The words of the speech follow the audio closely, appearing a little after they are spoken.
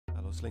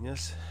Hello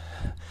Slingers,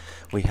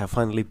 we have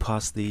finally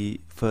passed the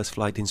first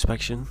flight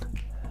inspection,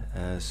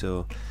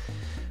 so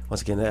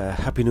once again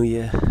Happy New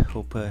Year.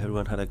 Hope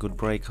everyone had a good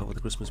break over the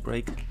Christmas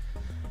break,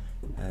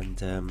 and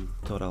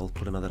thought I'll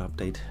put another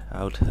update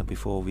out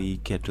before we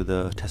get to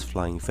the test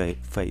flying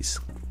phase.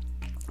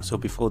 So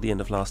before the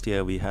end of last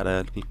year we had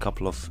a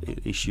couple of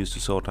issues to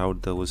sort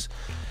out. There was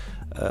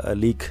a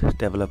leak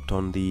developed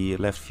on the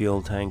left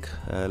fuel tank.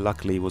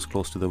 Luckily it was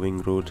close to the wing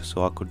root,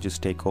 so I could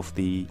just take off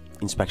the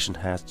inspection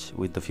hatch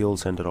with the fuel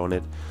sender on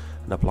it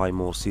and apply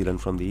more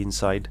sealant from the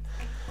inside.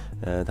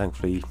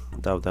 Thankfully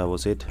that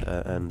was it,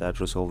 and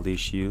that resolved the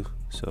issue.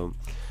 So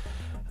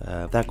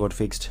that got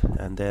fixed,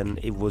 and then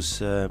it was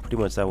pretty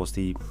much that was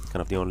the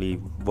kind of the only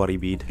worry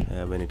bead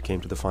when it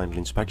came to the final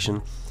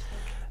inspection.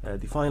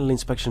 The final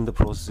inspection, the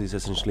process is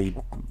essentially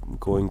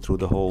going through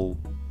the whole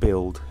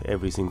build,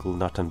 every single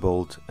nut and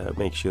bolt,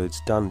 make sure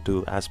it's done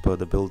to as per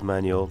the build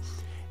manual.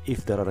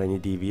 If there are any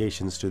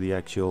deviations to the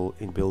actual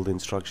build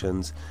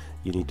instructions,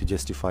 you need to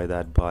justify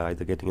that by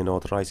either getting an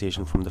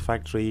authorization from the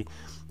factory,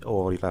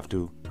 or you'll have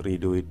to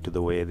redo it to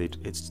the way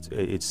that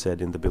it's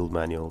said in the build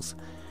manuals.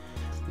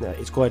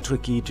 It's quite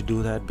tricky to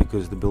do that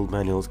because the build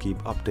manuals keep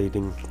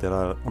updating. There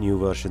are new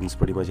versions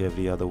pretty much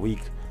every other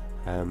week.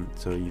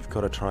 So you've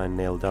got to try and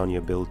nail down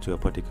your build to a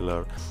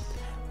particular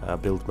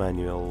build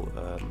manual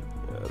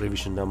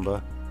revision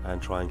number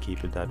and try and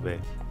keep it that way.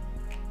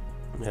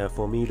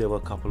 For me there were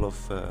a couple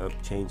of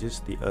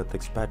changes: the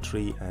Earthex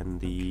battery and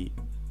the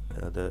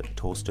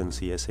Torsten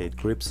CS8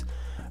 grips.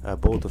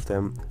 Both of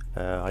them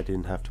I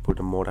didn't have to put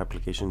a mod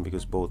application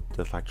because both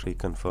the factory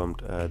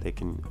confirmed they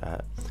can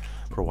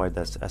provide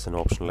that as an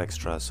optional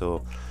extra.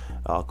 So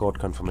I got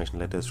confirmation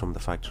letters from the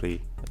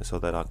factory so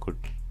that I could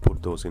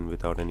put those in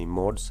without any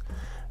mods.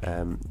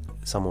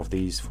 Some of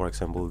these, for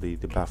example the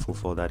baffle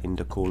for that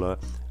intercooler,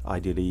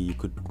 ideally you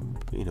could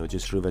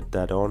just rivet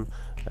that on,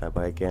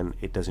 but again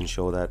it doesn't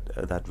show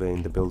that way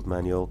in the build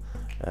manual.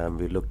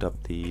 We looked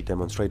up the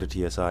demonstrator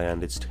TSI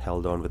and it's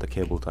held on with a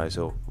cable tie,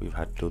 so we've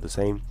had to do the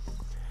same.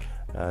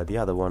 The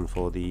other one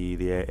for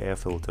the air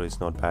filter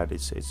is not bad.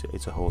 It's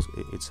a hose,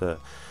 it's a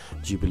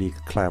Jubilee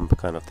clamp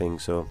kind of thing,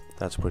 so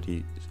that's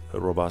pretty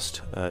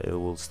robust. It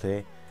will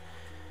stay.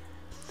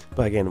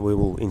 But again, we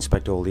will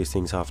inspect all these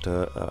things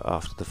after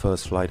the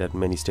first flight at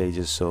many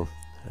stages, so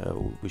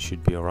we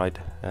should be alright.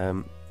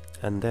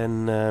 And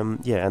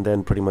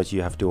then pretty much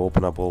you have to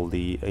open up all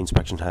the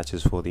inspection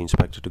hatches for the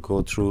inspector to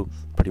go through.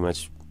 Pretty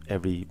much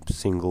every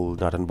single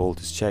nut and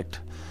bolt is checked.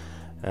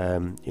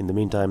 In the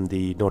meantime,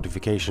 the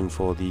notification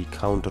for the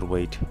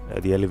counterweight,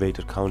 the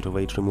elevator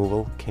counterweight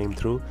removal came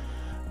through,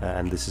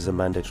 and this is a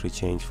mandatory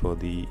change for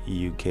the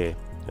UK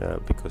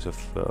because of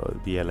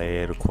the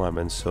LAA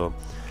requirements. So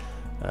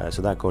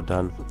that got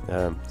done.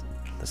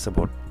 That's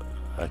about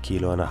 1.5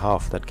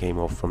 kilos that came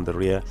off from the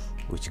rear,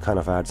 which kind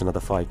of adds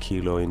another 5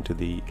 kilos into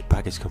the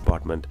package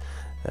compartment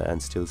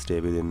and still stay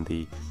within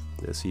the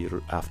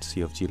aft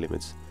CFG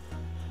limits.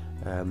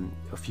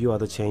 A few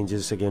other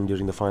changes again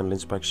during the final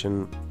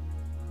inspection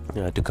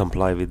to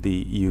comply with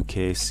the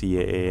UK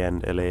CAA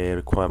and LAA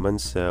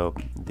requirements.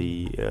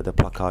 The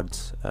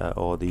placards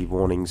or the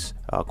warnings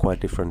are quite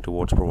different to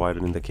what's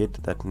provided in the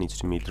kit. That needs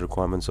to meet the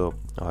requirements, so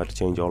I had to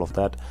change all of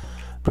that.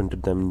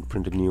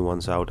 Printed new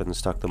ones out and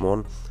stuck them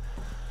on.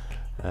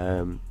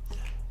 I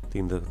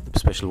think the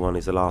special one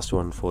is the last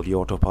one for the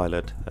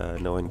autopilot.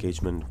 No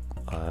engagement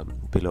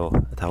below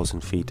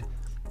 1,000 feet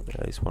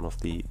is one of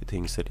the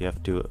things that you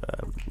have to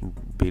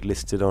be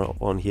listed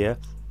on here.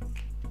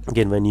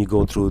 Again, when you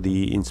go through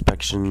the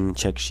inspection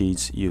check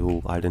sheets, you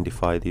will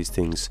identify these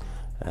things.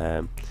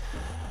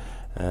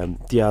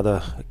 The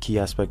other key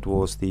aspect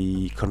was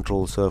the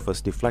control surface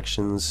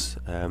deflections.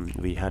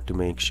 We had to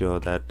make sure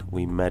that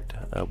we met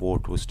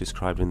what was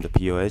described in the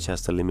POH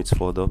as the limits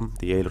for them: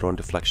 the aileron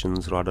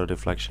deflections, rudder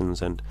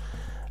deflections, and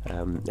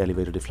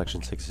elevator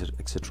deflections,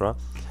 etc.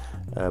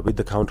 With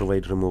the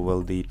counterweight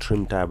removal, the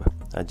trim tab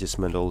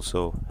adjustment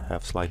also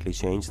have slightly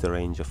changed the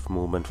range of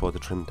movement for the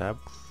trim tab,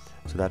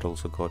 so that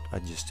also got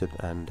adjusted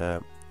and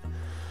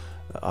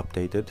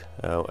updated.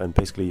 And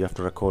basically you have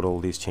to record all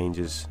these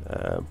changes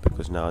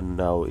because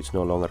now it's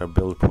no longer a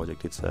build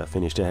project, it's a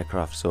finished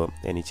aircraft, so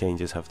any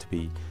changes have to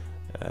be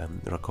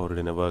recorded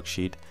in a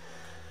worksheet.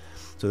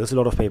 So there's a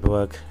lot of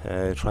paperwork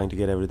trying to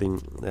get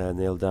everything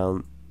nailed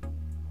down.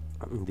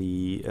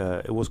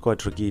 It was quite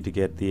tricky to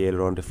get the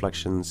aileron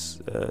deflections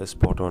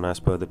spot on as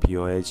per the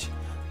POH.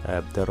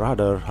 The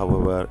rudder,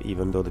 however,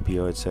 even though the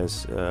POH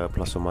says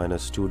plus or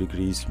minus 2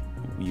 degrees,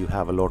 you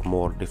have a lot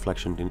more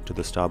deflection into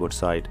the starboard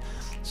side.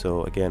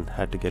 So again,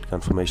 had to get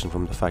confirmation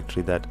from the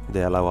factory that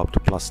they allow up to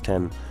plus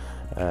 10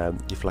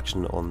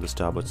 deflection on the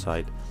starboard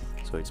side.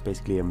 So it's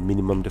basically a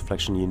minimum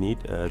deflection you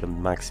need. The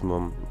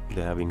maximum,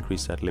 they have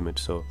increased that limit.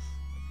 So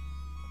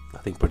I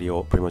think pretty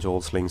much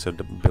all slings are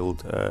built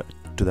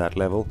to that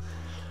level.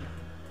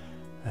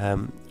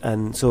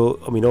 And so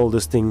I mean all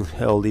these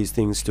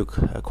things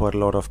took quite a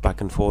lot of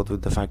back and forth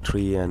with the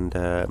factory and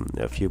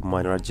a few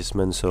minor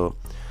adjustments. So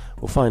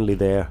we're finally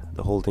there.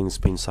 The whole thing's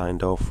been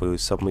signed off. We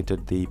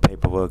submitted the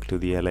paperwork to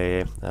the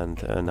LAA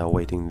and now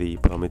waiting the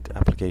permit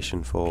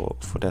application for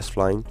test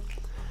flying.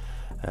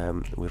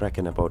 We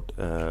reckon about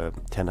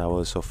 10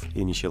 hours of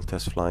initial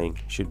test flying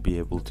should be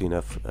able to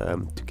enough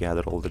to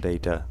gather all the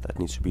data that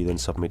needs to be then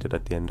submitted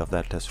at the end of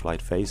that test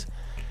flight phase.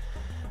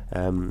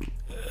 I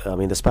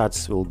mean, the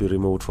spats will be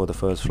removed for the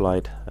first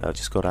flight.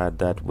 Just got to add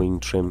that wing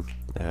trim,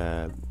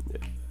 the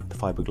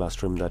fiberglass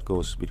trim that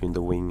goes between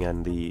the wing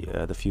and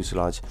the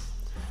fuselage.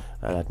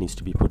 That needs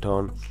to be put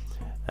on,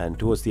 and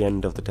towards the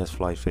end of the test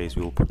flight phase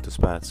we will put the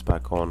spats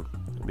back on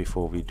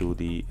before we do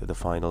the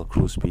final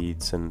cruise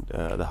speeds and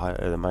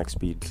the max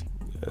speed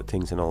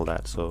things and all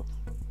that. So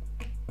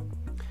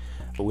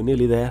but we're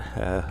nearly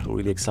there.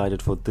 Really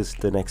excited for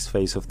the next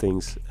phase of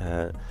things.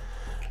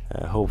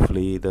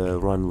 Hopefully the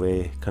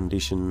runway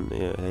condition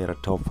here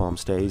at Top Farm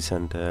stays,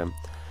 and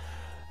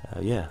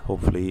yeah,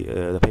 hopefully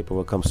the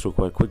paperwork comes through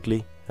quite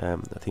quickly. I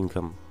think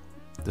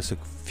there's a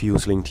few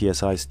Sling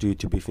TSi's due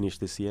to be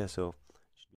finished this year, so